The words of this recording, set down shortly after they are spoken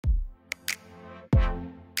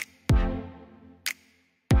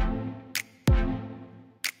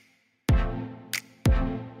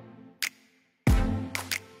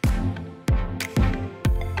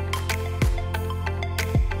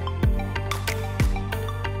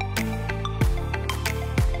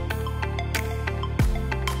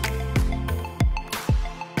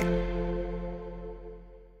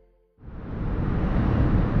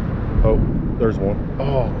there's one.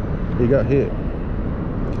 Oh, he got hit.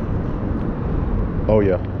 Oh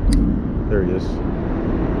yeah, there he is.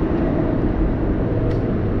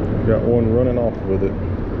 Got one running off with it.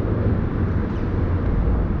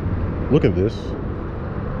 Look at this.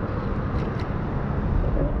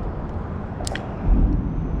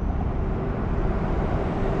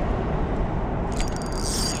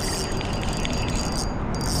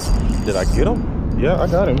 Did I get him? Yeah, I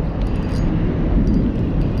got him.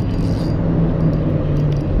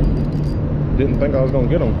 Didn't think I was gonna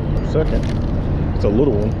get him for a second. It's a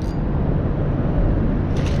little one.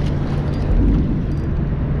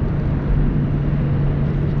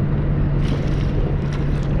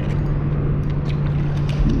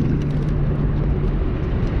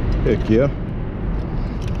 Heck yeah.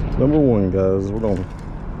 Number one, guys. We're gonna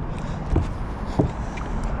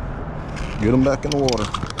get them back in the water.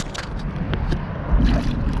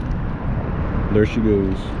 There she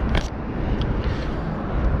goes.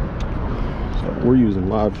 So we're using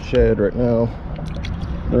live shad right now.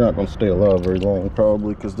 They're not going to stay alive very long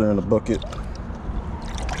probably because they're in the bucket.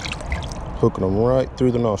 Hooking them right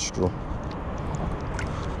through the nostril.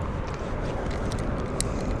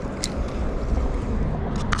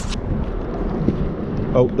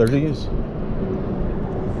 Oh, there he is.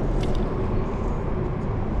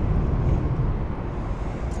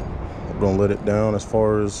 I'm going to let it down as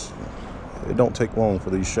far as it don't take long for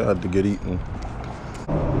these shad to get eaten.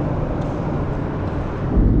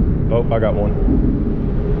 Oh, I got one.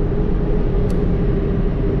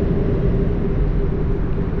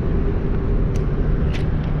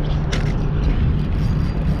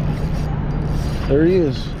 There he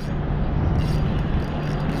is.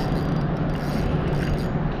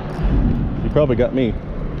 He probably got me.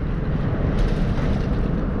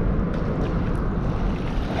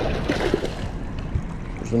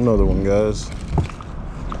 There's another one, guys.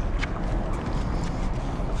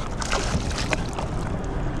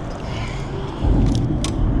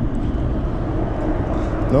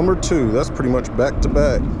 Number two, that's pretty much back to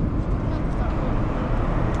back.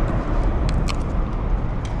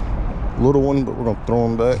 Little one, but we're gonna throw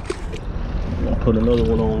him back. I'm gonna put another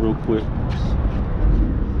one on real quick.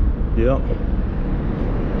 Yep.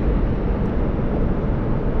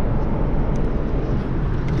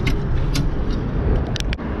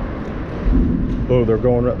 Oh, they're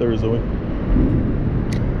going right there, Zoe.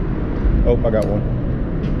 Oh, I got one.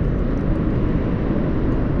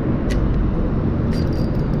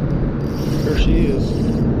 There she is.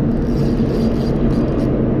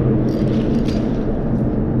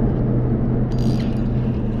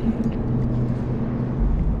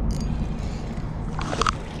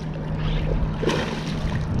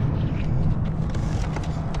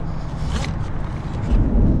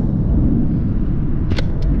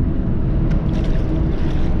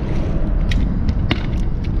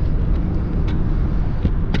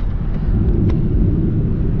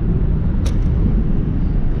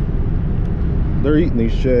 They're eating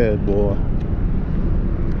these shad, boy.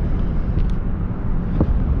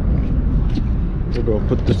 We're gonna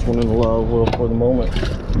put this one in the live well for the moment.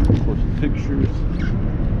 For some pictures.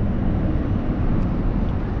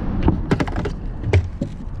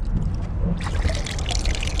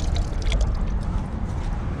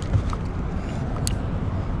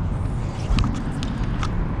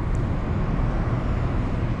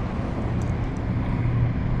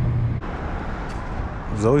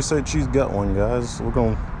 Zoe said she's got one, guys. We're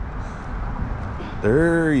gonna.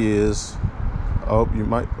 There he is. Oh, you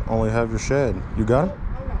might only have your shad. You got him?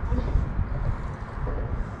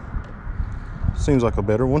 Seems like a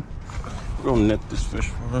better one. We're gonna net this fish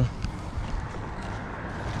for her.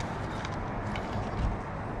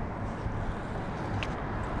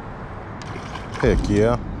 Heck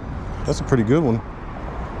yeah. That's a pretty good one.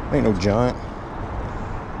 Ain't no giant.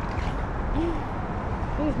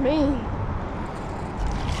 He's mean.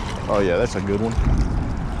 Oh yeah, that's a good one.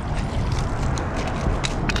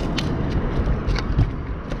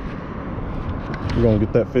 We're gonna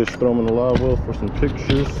get that fish, throw him in the live well for some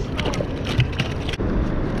pictures.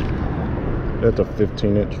 That's a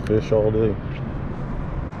 15-inch fish all day.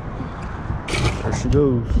 There she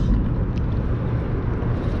goes.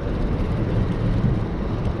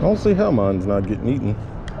 I don't see how mine's not getting eaten.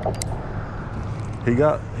 He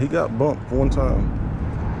got bumped one time.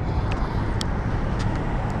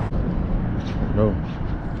 No.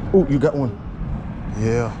 Oh, you got one.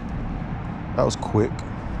 Yeah. That was quick.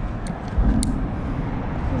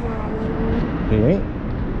 He ain't.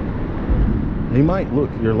 He might. Look,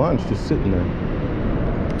 your line's just sitting there.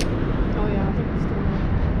 Oh yeah, I think it's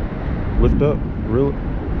still. Lift up. Reel it.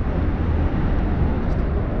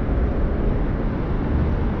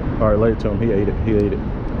 All right, lay it to him. He ate it. He ate it.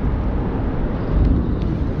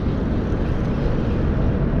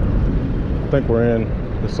 I think we're in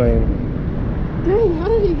the same. Dang, how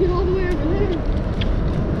did he get all the way over there?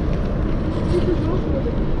 He took off with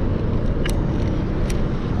it.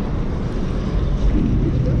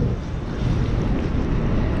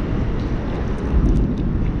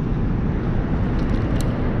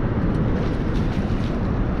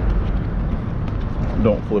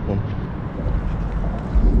 Don't flip them.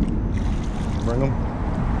 Bring them.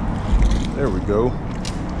 There we go.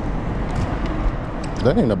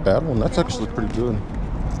 That ain't a bad one. That's actually pretty good.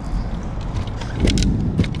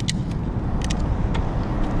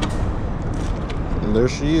 And there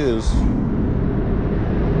she is.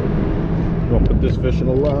 Gonna put this fish in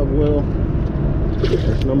a live well.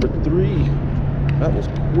 There's number 3. That was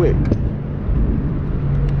quick.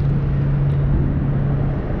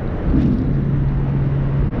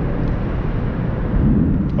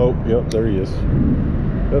 Oh, yep, there he is.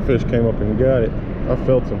 That fish came up and got it. I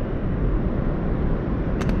felt him.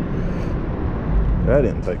 That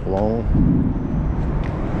didn't take long.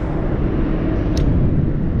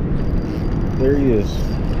 There he is.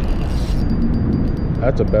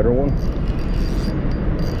 That's a better one.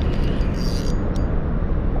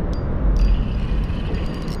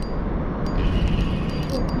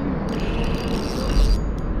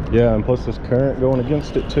 Yeah, and plus this current going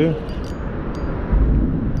against it too.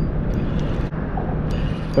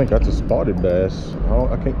 I think that's a spotted bass.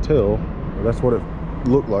 I can't tell. That's what it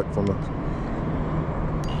looked like from the...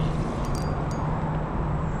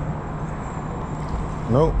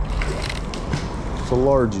 Nope. It's a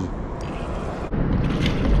largie.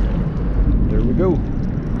 There we go.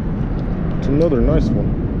 It's another nice one.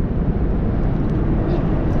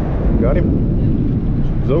 Got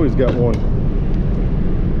him? Zoe's got one.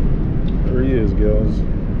 There he is, guys.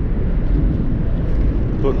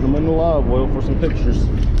 Putting them in the live well for some pictures.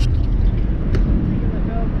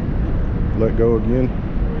 Let go again.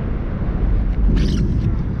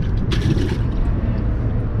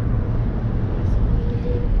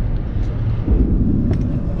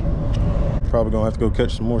 Probably gonna have to go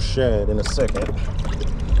catch some more shad in a second,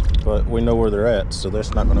 but we know where they're at, so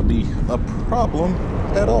that's not gonna be a problem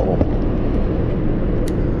at all.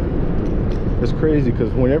 It's crazy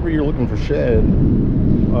because whenever you're looking for shad,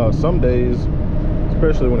 some days,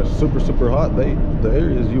 especially when it's super hot, the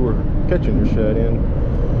areas you were catching your shad in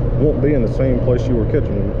won't be in the same place you were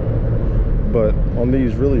catching them. But on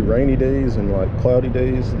these really rainy days and like cloudy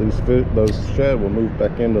days, those shad will move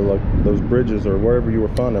back into like those bridges or wherever you were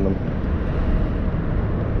finding them.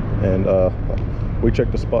 And we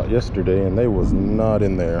checked the spot yesterday and they was not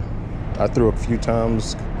in there. I threw a few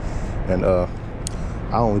times and I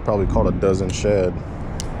only probably caught a dozen shad.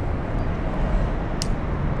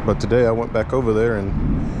 But today I went back over there and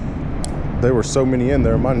there were so many in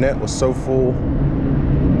there. My net was so full.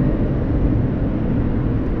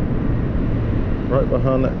 Right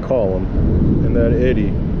behind that column in that eddy.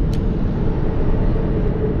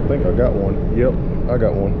 I think I got one. Yep, I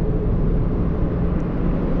got one.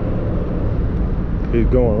 He's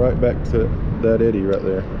going right back to that eddy right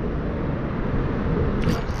there.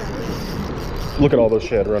 Look at all those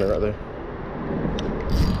shad running right there.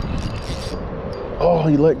 Oh,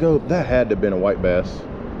 he let go. That had to have been a white bass.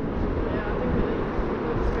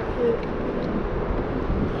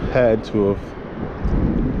 Had to have.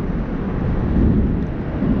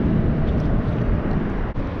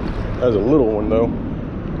 That's a little one though.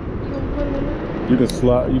 You can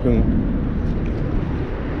slide, you can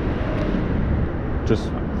just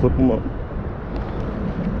flip them up.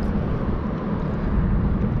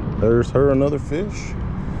 There's her, another fish.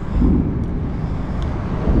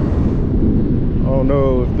 Oh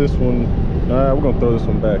no, if this one, nah, we're gonna throw this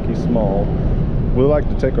one back. He's small. We like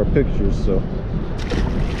to take our pictures, so.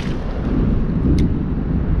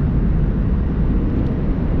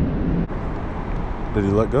 Did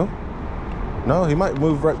he let go? No, he might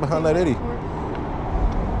move right behind that eddy.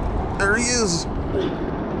 There he is.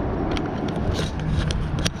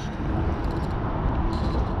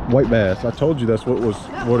 White bass. I told you that's what it was.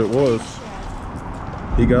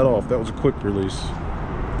 He got off. That was a quick release.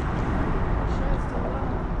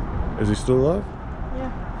 Is he still alive?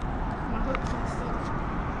 Yeah. My hook's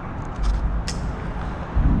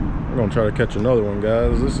still. We're gonna try to catch another one,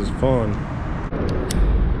 guys. This is fun.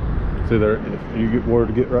 See there, if you were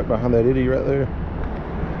to get right behind that eddy right there.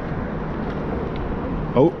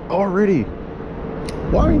 Oh, already.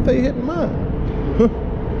 Why ain't they hitting mine?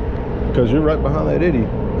 Because you're right behind that eddy.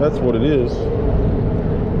 That's what it is.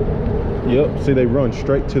 Yep, see, they run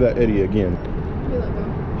straight to that eddy again. He let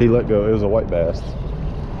go. He let go. It was a white bass.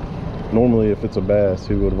 Normally, if it's a bass,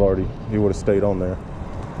 he would have stayed on there.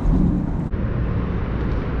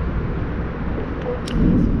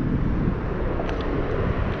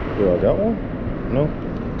 Do I got one? No.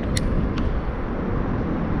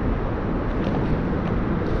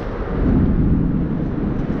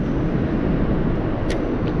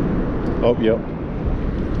 Oh, yep.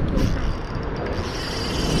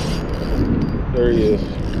 There he is.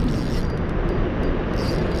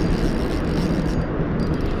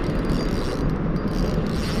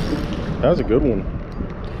 That's a good one.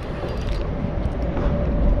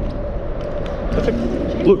 That's a,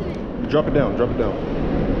 look, drop it down, drop it down.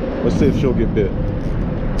 Let's see if she'll get bit.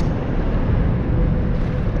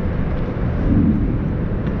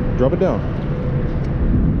 Drop it down.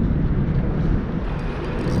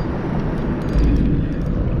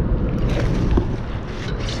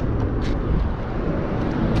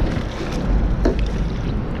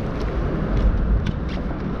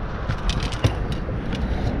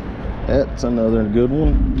 That's another good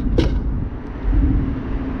one.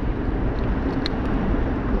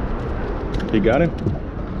 You got him?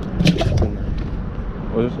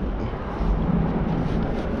 What is it?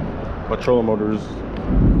 My trolling motor is...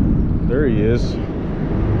 There he is.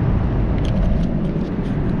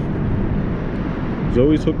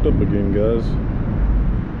 Zoe's hooked up again, guys.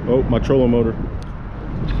 Oh, my trolling motor.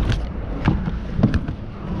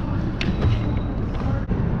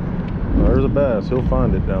 There's a bass. He'll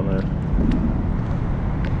find it down there.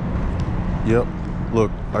 Yep.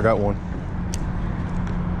 Look, I got one.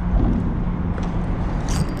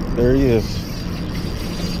 There he is.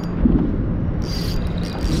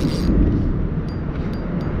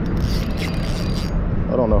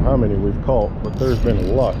 I don't know how many we've caught, but there's been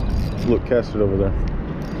a lot. Look, cast it over there.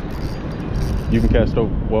 You can cast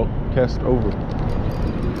over. Well, cast over.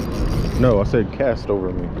 No, I said cast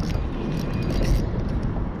over me.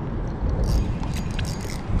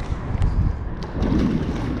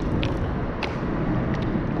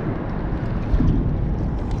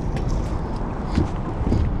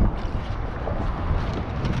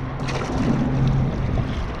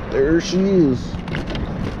 There she is.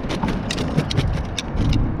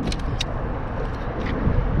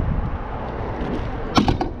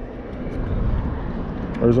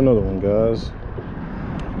 There's another one, guys.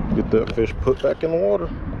 Get that fish put back in the water.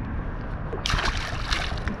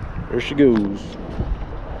 There she goes.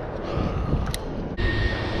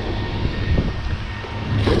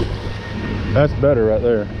 That's better right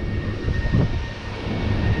there.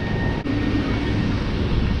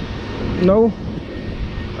 No,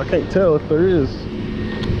 I can't tell if there is.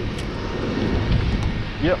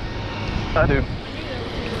 Yep, I do.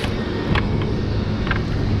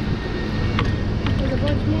 There's a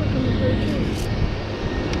bunch more coming through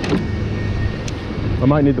too. I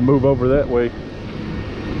might need to move over that way.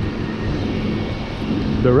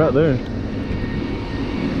 They're right there.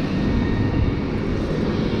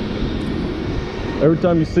 Every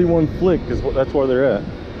time you see one flick, that's where they're at.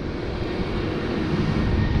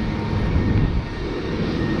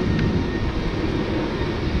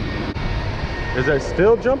 Is that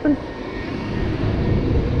still jumping?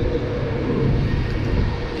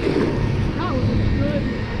 That was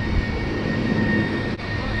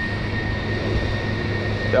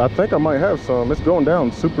good. I think I might have some. It's going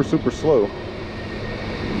down super slow.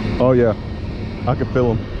 Oh yeah, I can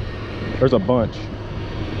feel them. There's a bunch.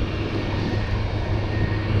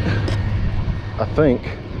 I think.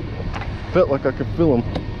 Felt like I could feel them.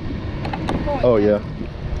 Oh yeah,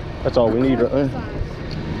 that's all we need right there.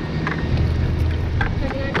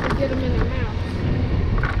 Get them in their mouth.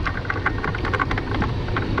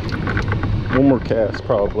 One more cast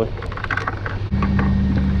probably.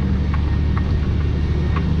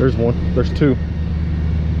 There's one. There's two.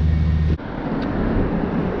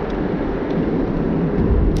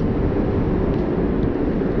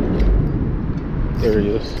 There he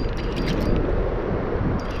is.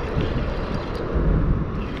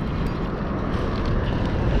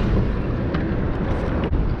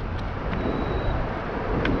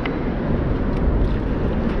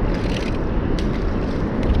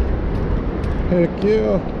 Heck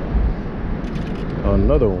yeah.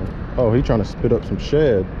 Another one. Oh, he's trying to spit up some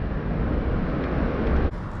shad.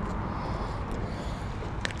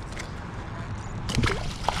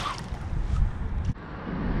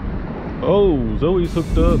 Oh, Zoe's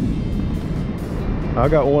hooked up. I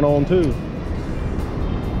got one on too.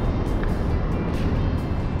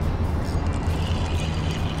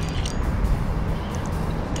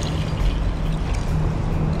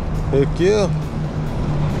 Heck yeah.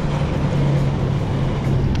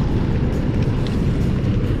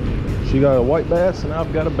 She got a white bass and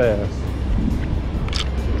I've got a bass.